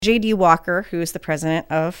J.D. Walker, who is the president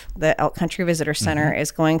of the Elk Country Visitor Center, is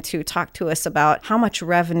going to talk to us about how much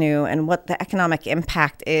revenue and what the economic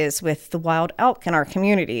impact is with the wild elk in our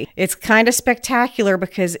community. It's kind of spectacular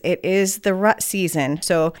because it is the rut season.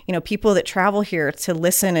 So, people that travel here to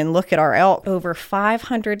listen and look at our elk, over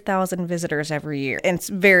 500,000 visitors every year. And it's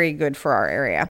very good for our area.